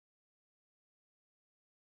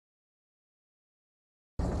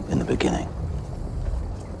beginning,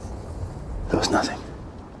 there was nothing.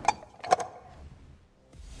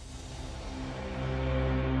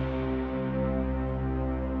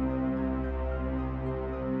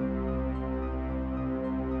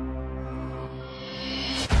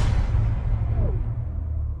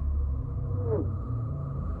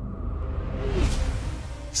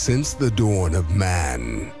 Since the dawn of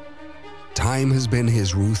man, time has been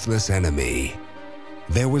his ruthless enemy.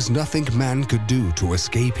 There was nothing man could do to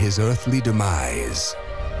escape his earthly demise.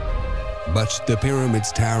 But the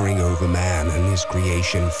pyramids towering over man and his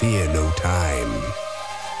creation fear no time.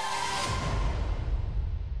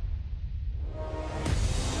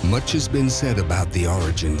 Much has been said about the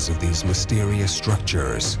origins of these mysterious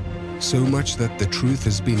structures, so much that the truth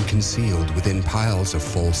has been concealed within piles of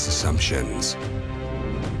false assumptions.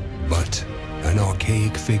 But an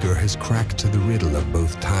archaic figure has cracked the riddle of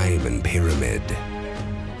both time and pyramid.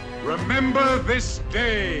 Remember this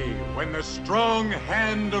day when the strong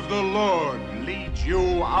hand of the Lord leads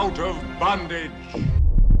you out of bondage.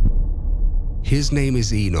 His name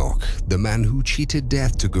is Enoch, the man who cheated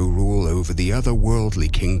death to go rule over the otherworldly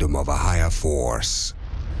kingdom of a higher force.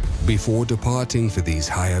 Before departing for these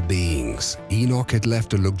higher beings, Enoch had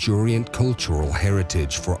left a luxuriant cultural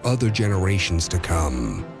heritage for other generations to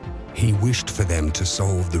come. He wished for them to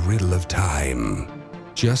solve the riddle of time.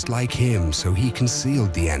 Just like him, so he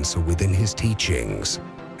concealed the answer within his teachings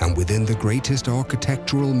and within the greatest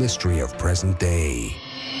architectural mystery of present day: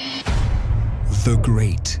 the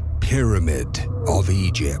Great Pyramid of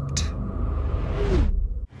Egypt.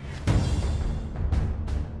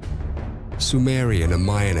 Sumerian and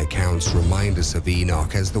Mayan accounts remind us of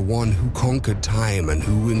Enoch as the one who conquered time and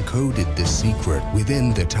who encoded the secret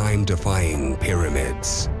within the time-defying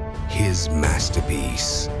pyramids, his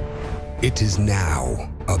masterpiece. It is now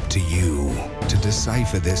up to you to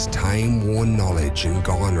decipher this time-worn knowledge and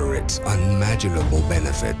garner its unimaginable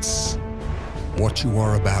benefits. What you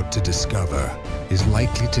are about to discover is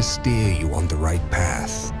likely to steer you on the right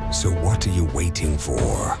path, so what are you waiting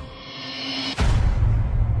for?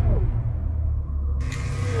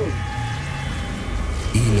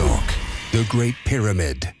 Enoch, the Great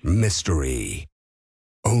Pyramid Mystery.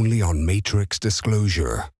 Only on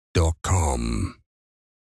MatrixDisclosure.com.